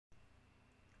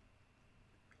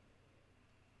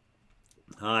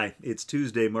Hi, it's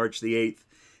Tuesday, March the 8th,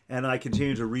 and I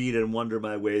continue to read and wonder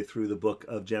my way through the book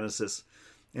of Genesis.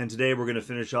 And today we're going to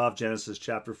finish off Genesis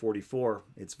chapter 44.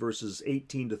 It's verses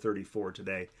 18 to 34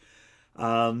 today.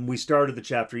 We started the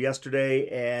chapter yesterday,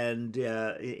 and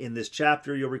in this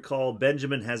chapter, you'll recall,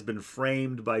 Benjamin has been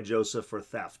framed by Joseph for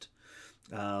theft,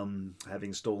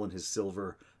 having stolen his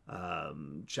silver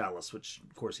chalice, which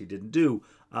of course he didn't do.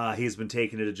 He has been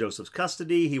taken into Joseph's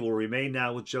custody. He will remain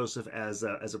now with Joseph as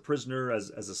a prisoner, as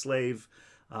a slave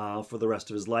for the rest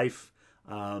of his life.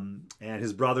 And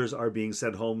his brothers are being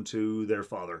sent home to their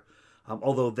father.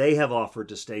 Although they have offered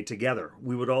to stay together.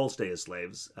 We would all stay as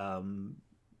slaves.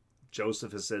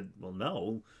 Joseph has said, well,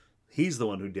 no, he's the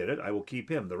one who did it. I will keep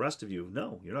him. The rest of you,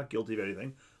 no, you're not guilty of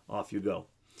anything. Off you go.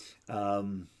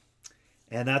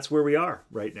 And that's where we are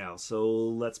right now. So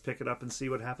let's pick it up and see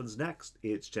what happens next.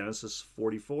 It's Genesis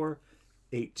 44,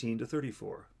 18 to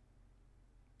 34.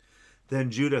 Then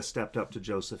Judah stepped up to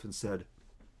Joseph and said,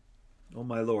 "O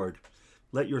my lord,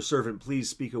 let your servant please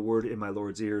speak a word in my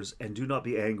lord's ears, and do not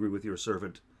be angry with your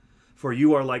servant, for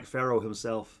you are like Pharaoh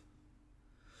himself.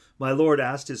 My lord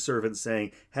asked his servant,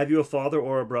 saying, have you a father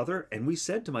or a brother? And we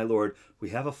said to my lord,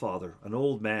 we have a father, an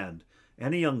old man,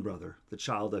 and a young brother, the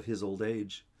child of his old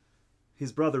age.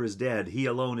 His brother is dead. He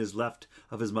alone is left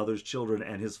of his mother's children,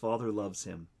 and his father loves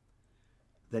him.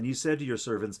 Then you said to your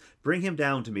servants, bring him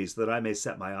down to me, so that I may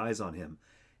set my eyes on him.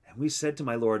 And we said to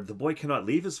my lord, the boy cannot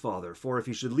leave his father, for if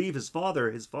he should leave his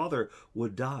father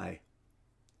would die.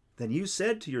 Then you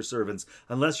said to your servants,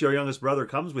 unless your youngest brother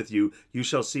comes with you, you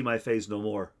shall see my face no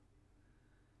more.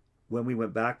 When we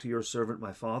went back to your servant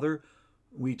my father,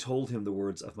 we told him the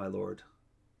words of my lord.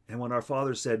 And when our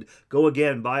father said, go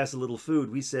again, buy us a little food,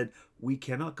 we said, we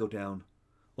cannot go down.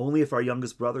 Only if our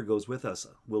youngest brother goes with us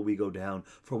will we go down,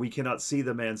 for we cannot see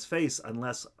the man's face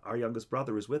unless our youngest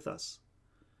brother is with us.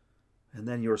 And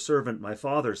then your servant, my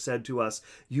father, said to us,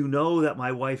 you know that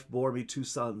my wife bore me 2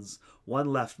 sons.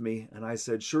 One left me, and I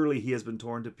said, surely he has been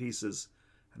torn to pieces,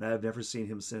 and I have never seen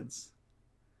him since.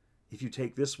 If you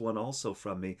take this one also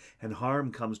from me, and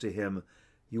harm comes to him,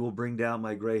 you will bring down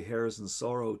my gray hairs in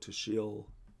sorrow to Sheol.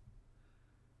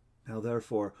 Now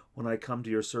therefore, when I come to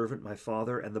your servant, my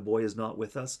father, and the boy is not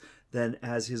with us, then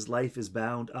as his life is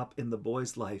bound up in the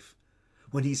boy's life,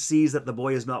 when he sees that the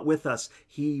boy is not with us,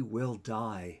 he will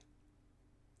die.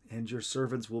 And your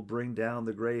servants will bring down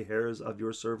the gray hairs of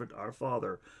your servant, our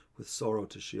father, with sorrow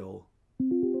to Sheol.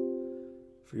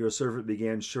 For your servant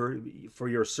became surety for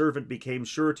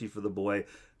the boy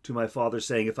to my father,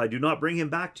 saying, if I do not bring him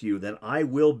back to you, then I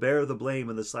will bear the blame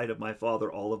in the sight of my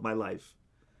father all of my life.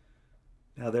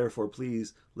 Now therefore,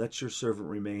 please, let your servant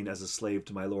remain as a slave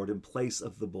to my lord in place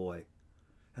of the boy,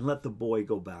 and let the boy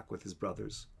go back with his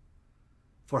brothers.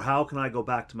 For how can I go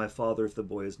back to my father if the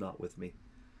boy is not with me?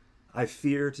 I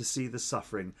fear to see the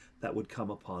suffering that would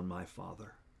come upon my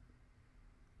father."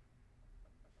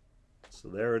 So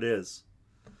there it is.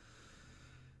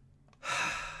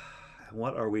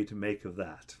 What are we to make of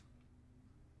that?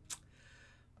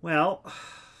 Well,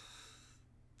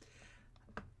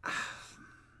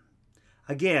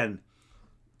 again,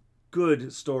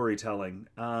 good storytelling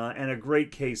and a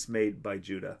great case made by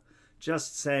Judah.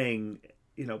 Just saying,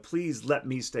 please let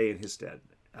me stay in his stead.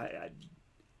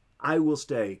 I will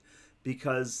stay,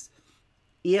 because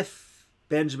if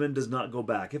Benjamin does not go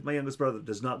back, if my youngest brother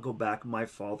does not go back, my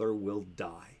father will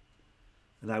die.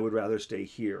 And I would rather stay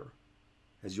here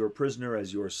as your prisoner,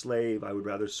 as your slave. I would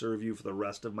rather serve you for the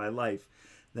rest of my life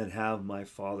than have my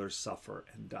father suffer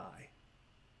and die.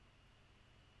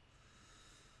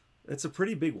 It's a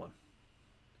pretty big one.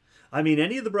 I mean,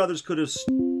 any of the brothers could have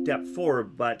stepped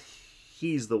forward, but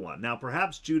he's the one. Now,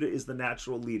 perhaps Judah is the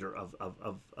natural leader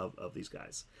of these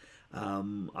guys.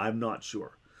 I'm not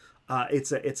sure.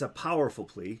 It's a powerful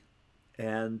plea,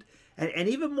 and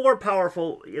even more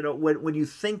powerful, when you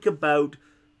think about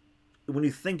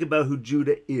who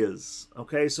Judah is.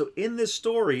 Okay, so in this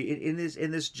story, in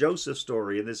this Joseph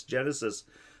story, in this Genesis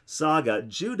saga,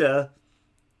 Judah,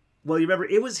 well, you remember,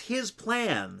 it was his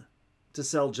plan to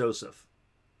sell Joseph,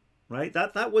 right?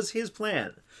 That was his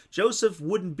plan. Joseph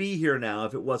wouldn't be here now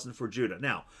if it wasn't for Judah.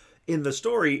 Now, in the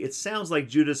story, it sounds like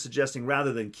Judah's suggesting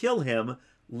rather than kill him,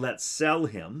 let's sell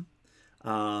him.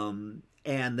 And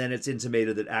then it's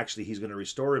intimated that actually he's going to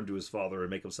restore him to his father and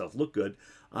make himself look good.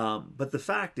 But the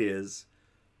fact is,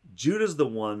 Judah's the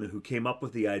one who came up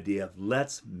with the idea of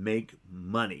let's make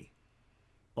money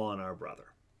on our brother.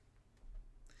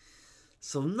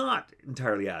 So not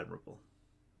entirely admirable.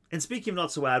 And speaking of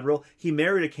not so admirable, he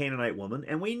married a Canaanite woman,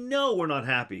 and we know we're not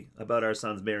happy about our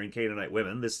sons marrying Canaanite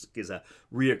women. This is a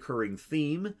reoccurring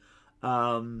theme.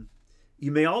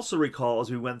 You may also recall, as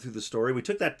we went through the story, we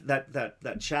took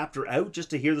that chapter out just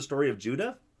to hear the story of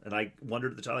Judah. And I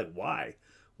wondered at the time, like, why?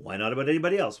 Why not about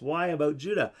anybody else? Why about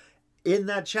Judah? In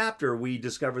that chapter, we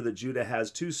discover that Judah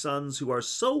has 2 sons who are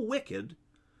so wicked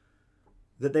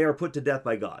that they are put to death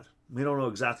by God. We don't know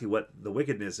exactly what the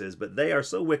wickedness is, but they are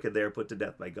so wicked they are put to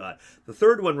death by God. The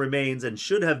third one remains and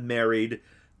should have married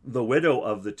the widow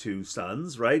of the 2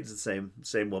 sons, right? It's the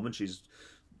same woman. She's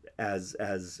as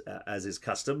is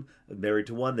custom, married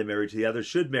to one, then married to the other.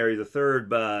 Should marry the third,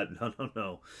 but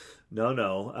no.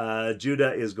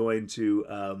 Judah is going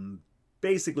to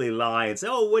basically lie and say,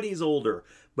 "Oh, when he's older,"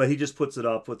 but he just puts it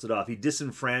off. He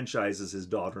disenfranchises his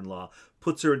daughter-in-law,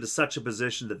 puts her into such a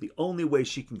position that the only way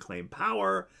she can claim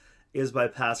power is by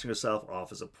passing herself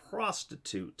off as a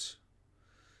prostitute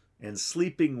and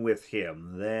sleeping with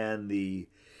him. Then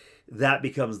that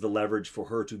becomes the leverage for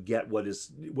her to get what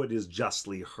is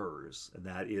justly hers, and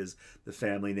that is the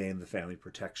family name, the family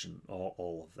protection,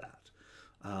 all of that.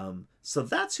 So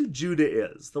that's who Judah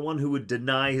is, the one who would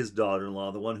deny his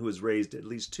daughter-in-law, the one who has raised at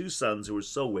least 2 sons who were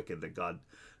so wicked that God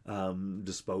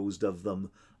disposed of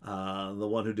them, the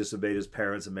one who disobeyed his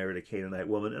parents and married a Canaanite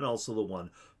woman, and also the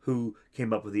one who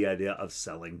came up with the idea of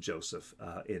selling Joseph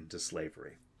into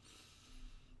slavery.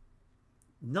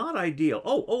 Not ideal.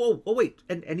 Oh, wait.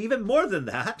 And even more than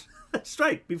that, that's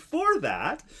right. Before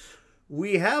that,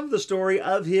 we have the story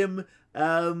of him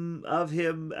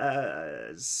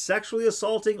sexually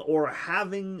assaulting or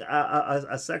having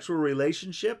a sexual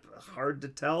relationship, hard to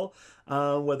tell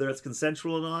whether it's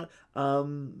consensual or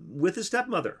not, with his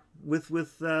stepmother, with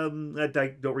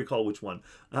I don't recall which one,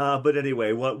 but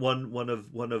anyway, one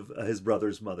of his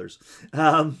brother's mothers,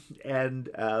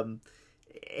 and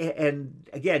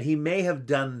again, he may have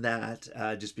done that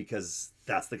just because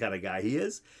that's the kind of guy he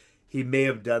is. He may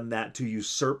have done that to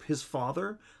usurp his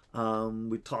father.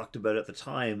 We talked about at the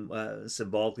time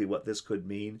symbolically what this could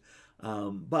mean.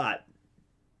 But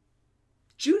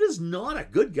Judah's not a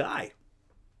good guy.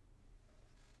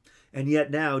 And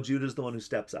yet now Judah's the one who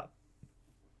steps up.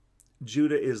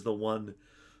 Judah is the one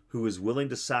who is willing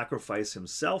to sacrifice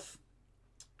himself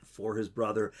for his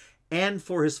brother and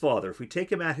for his father. If we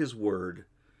take him at his word,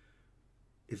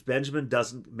 if Benjamin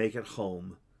doesn't make it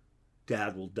home,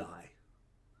 Dad will die.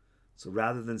 So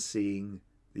rather than seeing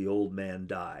the old man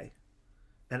die,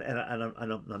 and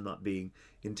I'm not being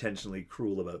intentionally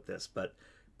cruel about this, but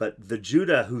the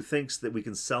Judah who thinks that we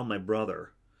can sell my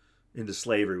brother into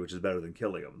slavery, which is better than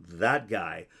killing him, that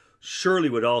guy surely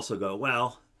would also go,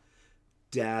 well,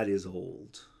 Dad is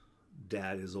old.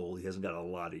 Dad is old. He hasn't got a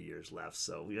lot of years left.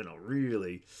 So,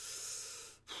 really,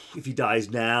 if he dies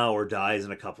now or dies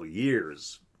in a couple of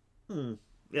years,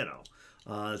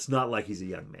 it's not like he's a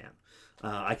young man.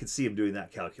 I could see him doing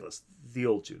that calculus. The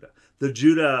old Judah. The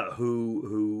Judah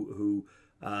who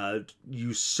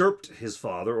usurped his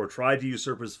father, or tried to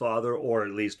usurp his father, or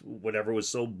at least whatever, was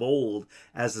so bold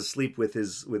as to sleep with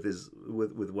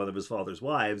one of his father's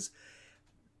wives.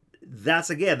 That's,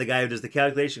 again, the guy who does the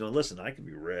calculation going, listen, I can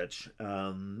be rich.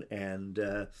 Dad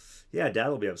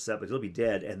will be upset, but he'll be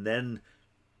dead. And then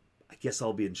I guess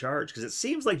I'll be in charge. Because it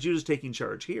seems like Judah's taking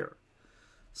charge here.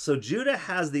 So Judah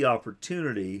has the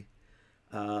opportunity,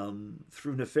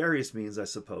 through nefarious means, I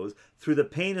suppose, through the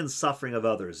pain and suffering of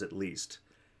others at least,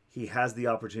 he has the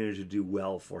opportunity to do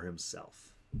well for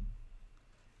himself.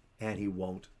 And he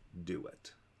won't do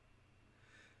it.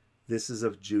 This is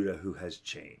of Judah who has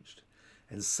changed.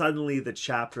 And suddenly the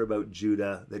chapter about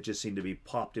Judah that just seemed to be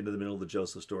popped into the middle of the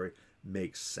Joseph story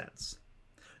makes sense.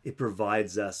 It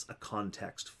provides us a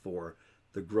context for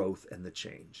the growth and the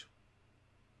change.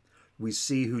 We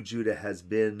see who Judah has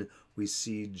been. We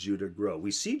see Judah grow.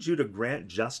 We see Judah grant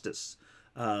justice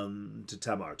to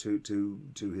Tamar, to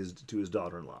his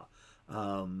daughter-in-law.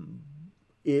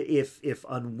 If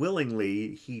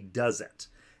unwillingly, he does it.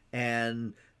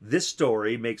 And this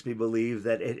story makes me believe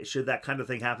that should that kind of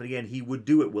thing happen again, he would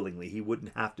do it willingly. He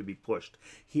wouldn't have to be pushed.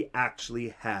 He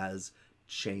actually has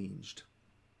changed.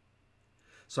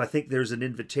 So I think there's an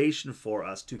invitation for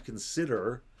us to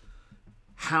consider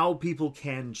how people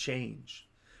can change.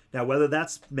 Now, whether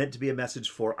that's meant to be a message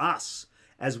for us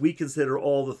as we consider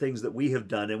all the things that we have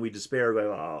done and we despair,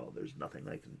 go, oh, there's nothing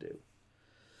I can do.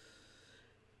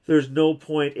 There's no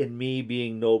point in me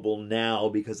being noble now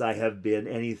because I've been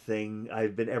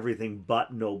everything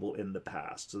but noble in the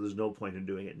past. So there's no point in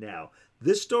doing it now.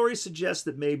 This story suggests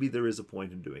that maybe there is a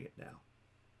point in doing it now.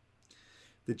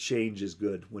 The change is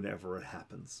good whenever it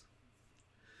happens.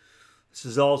 This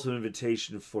is also an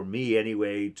invitation for me,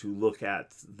 anyway, to look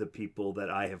at the people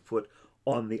that I have put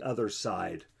on the other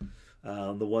side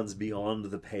the ones beyond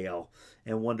the pale,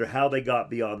 and wonder how they got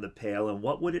beyond the pale and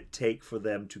what would it take for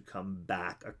them to come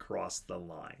back across the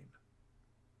line.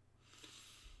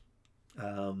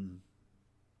 I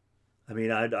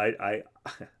mean,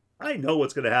 I know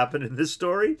what's going to happen in this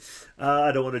story.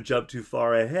 I don't want to jump too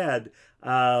far ahead.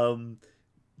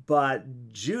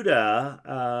 But Judah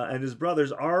and his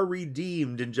brothers are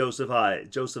redeemed in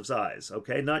Joseph's eyes.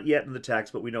 Okay, not yet in the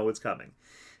text, but we know it's coming.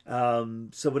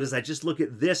 But as I just look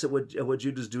at this, at what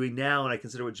Judah's doing now, and I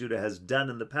consider what Judah has done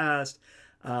in the past,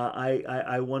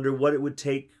 I wonder what it would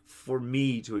take for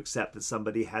me to accept that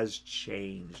somebody has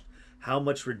changed. How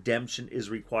much redemption is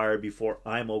required before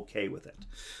I'm okay with it?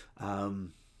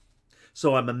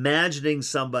 So I'm imagining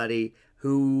somebody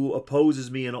who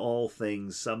opposes me in all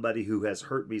things, somebody who has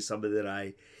hurt me, somebody that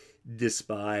I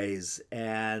despise.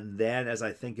 And then as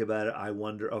I think about it, I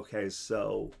wonder, okay,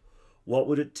 so what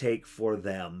would it take for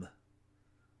them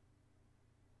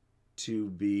to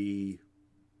be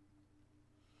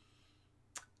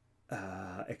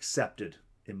accepted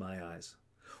in my eyes?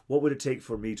 What would it take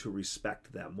for me to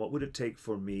respect them? What would it take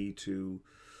for me to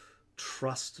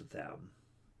trust them?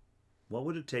 What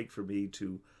would it take for me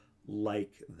to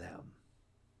like them?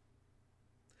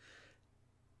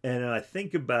 And I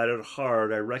think about it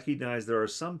hard. I recognize there are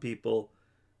some people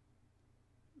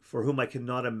for whom I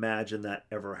cannot imagine that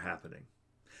ever happening.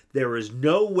 There is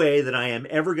no way that I am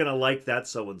ever going to like that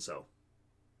so-and-so.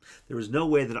 There is no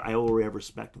way that I will ever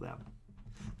respect them.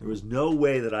 There is no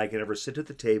way that I can ever sit at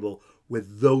the table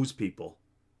with those people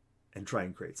and try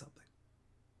and create something.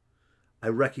 I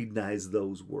recognize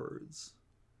those words.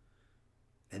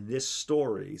 And this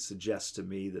story suggests to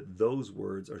me that those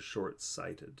words are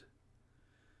short-sighted.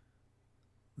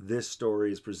 This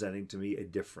story is presenting to me a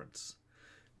difference.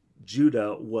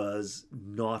 Judah was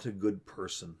not a good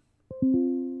person.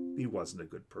 He wasn't a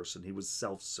good person. He was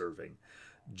self-serving.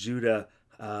 Judah,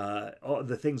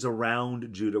 the things around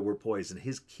Judah were poison.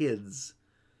 His kids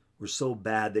were so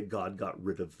bad that God got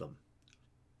rid of them.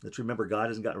 Let's remember, God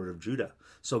hasn't gotten rid of Judah.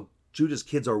 So Judah's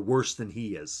kids are worse than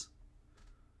he is.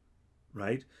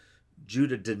 Right?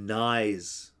 Judah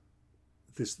denies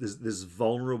this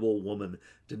vulnerable woman,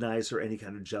 denies her any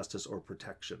kind of justice or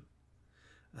protection.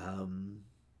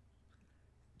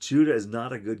 Judah is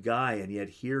not a good guy, and yet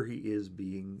here he is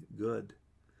being good.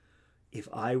 If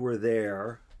I were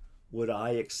there, would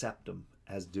I accept him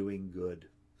as doing good?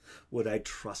 Would I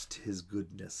trust his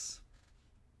goodness?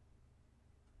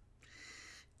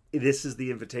 This is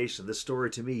the invitation. This story,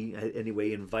 to me,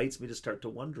 anyway, invites me to start to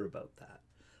wonder about that.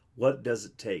 What does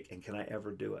it take, and can I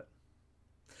ever do it?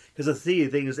 Because the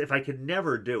thing is, if I could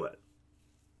never do it,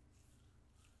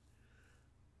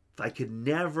 if I could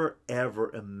never,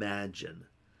 ever imagine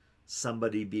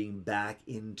somebody being back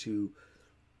into,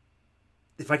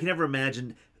 if I can never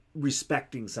imagine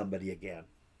respecting somebody again,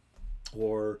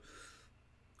 or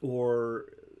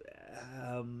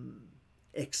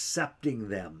accepting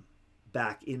them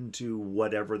back into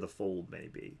whatever the fold may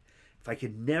be, if I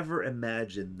could never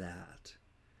imagine that,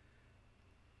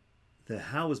 then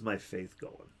how is my faith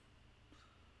going?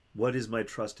 What is my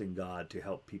trust in God to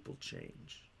help people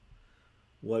change?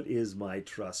 What is my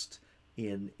trust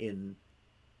in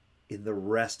the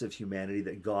rest of humanity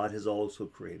that God has also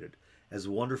created, as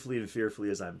wonderfully and fearfully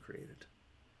as I'm created?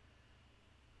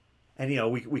 And,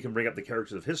 we can bring up the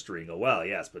characters of history and go, well,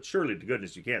 yes, but surely to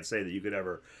goodness you can't say that you could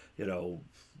ever,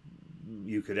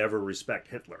 you could ever respect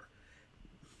Hitler.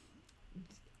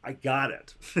 I got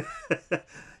it.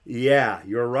 Yeah,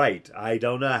 you're right. I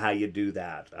don't know how you do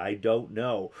that. I don't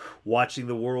know. Watching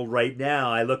the world right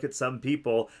now, I look at some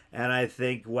people and I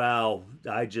think, wow,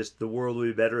 the world would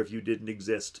be better if you didn't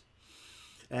exist.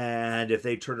 And if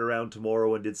they turned around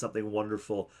tomorrow and did something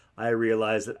wonderful, I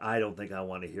realize that I don't think I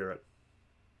want to hear it.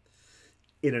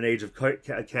 In an age of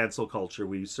cancel culture,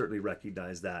 we certainly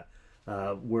recognize that,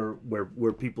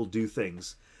 where people do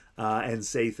things and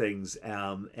say things,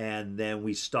 and then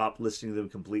we stop listening to them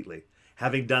completely.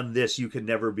 Having done this, you can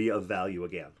never be of value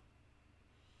again.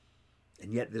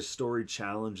 And yet this story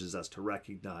challenges us to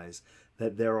recognize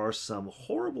that there are some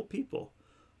horrible people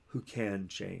who can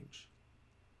change.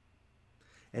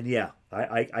 And yeah,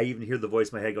 I even hear the voice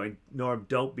in my head going, Norm,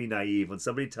 don't be naive. When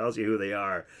somebody tells you who they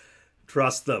are,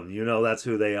 trust them. That's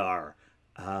who they are.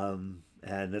 And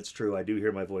that's true. I do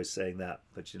hear my voice saying that.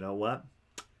 But you know what?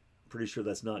 I'm pretty sure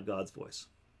that's not God's voice.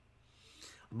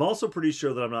 I'm also pretty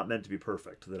sure that I'm not meant to be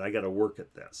perfect, that I got to work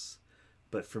at this.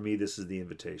 But for me, this is the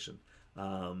invitation,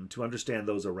 to understand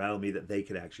those around me, that they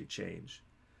could actually change.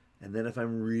 And then if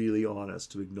I'm really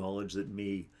honest, to acknowledge that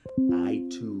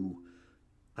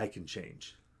I can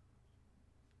change.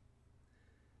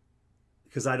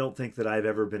 because I don't think that I've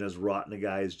ever been as rotten a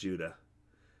guy as Judah.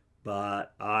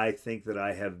 But I think that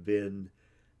I have been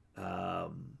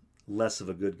less of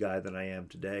a good guy than I am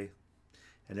today.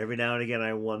 And every now and again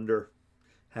I wonder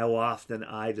how often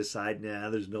I decide, nah,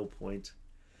 there's no point.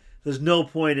 There's no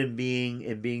point in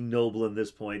being noble in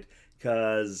this point,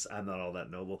 because I'm not all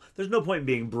that noble. There's no point in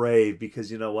being brave,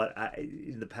 because you know what?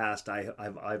 In the past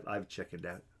I've chickened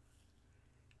out.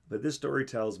 But this story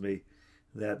tells me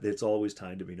that it's always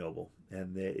time to be noble,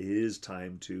 and that it is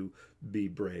time to be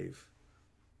brave.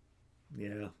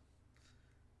 Yeah.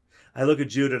 I look at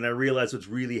Judah and I realize what's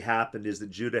really happened is that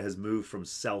Judah has moved from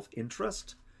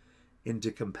self-interest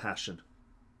into compassion.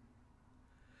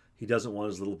 He doesn't want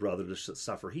his little brother to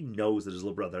suffer. He knows that his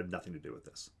little brother had nothing to do with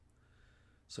this.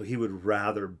 So he would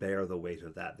rather bear the weight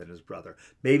of that than his brother.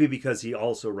 Maybe because he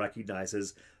also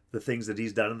recognizes the things that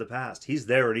he's done in the past. He's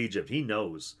there in Egypt. He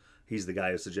knows he's the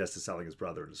guy who suggested selling his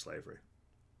brother into slavery.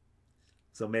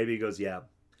 So maybe he goes, yeah,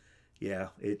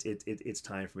 it's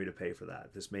time for me to pay for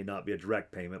that. This may not be a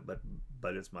direct payment,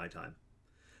 but it's my time.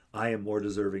 I am more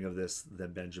deserving of this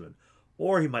than Benjamin.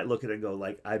 Or he might look at it and go,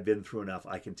 like, I've been through enough.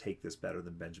 I can take this better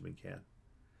than Benjamin can.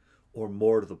 Or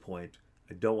more to the point,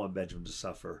 I don't want Benjamin to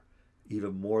suffer.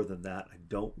 Even more than that, I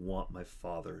don't want my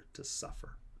father to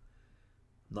suffer.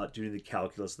 I'm not doing the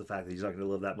calculus of the fact that he's not going to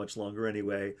live that much longer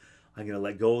anyway. I'm going to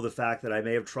let go of the fact that I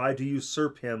may have tried to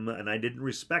usurp him and I didn't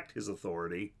respect his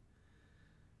authority.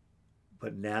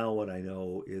 But now what I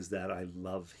know is that I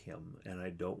love him and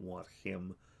I don't want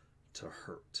him to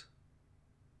hurt.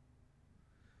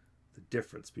 The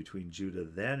difference between Judah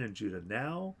then and Judah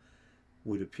now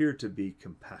would appear to be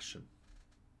compassion.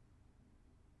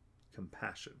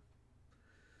 Compassion.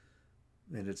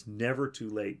 And it's never too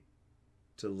late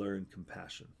to learn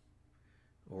compassion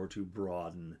or to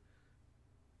broaden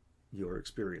your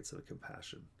experience of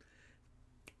compassion.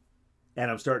 And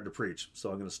I'm starting to preach, so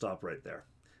I'm going to stop right there.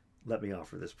 Let me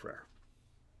offer this prayer.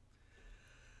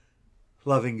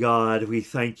 Loving God, we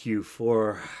thank you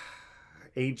for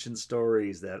ancient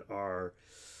stories that are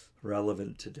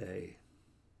relevant today.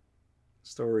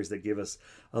 Stories that give us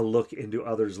a look into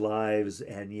others' lives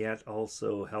and yet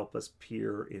also help us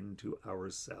peer into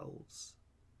ourselves.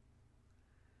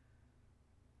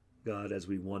 God, as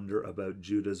we wonder about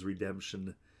Judah's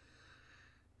redemption,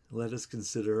 let us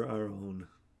consider our own.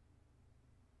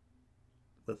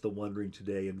 Let the wondering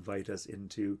today invite us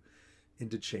into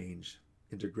change,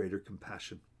 into greater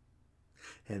compassion,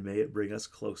 and may it bring us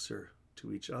closer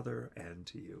to each other and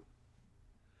to you.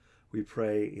 We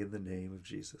pray in the name of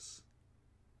Jesus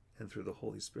and through the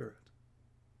Holy Spirit.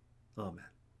 Amen.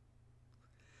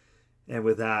 And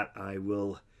with that, I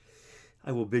will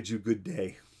bid you good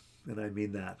day, and I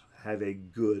mean that. Have a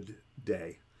good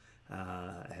day,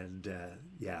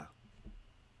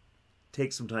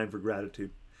 take some time for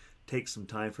gratitude. Take some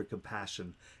time for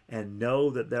compassion, and know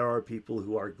that there are people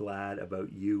who are glad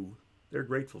about you. They're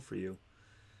grateful for you,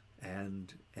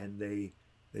 and they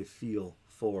feel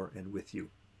for and with you.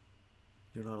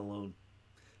 You're not alone.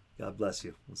 God bless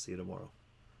you. We'll see you tomorrow.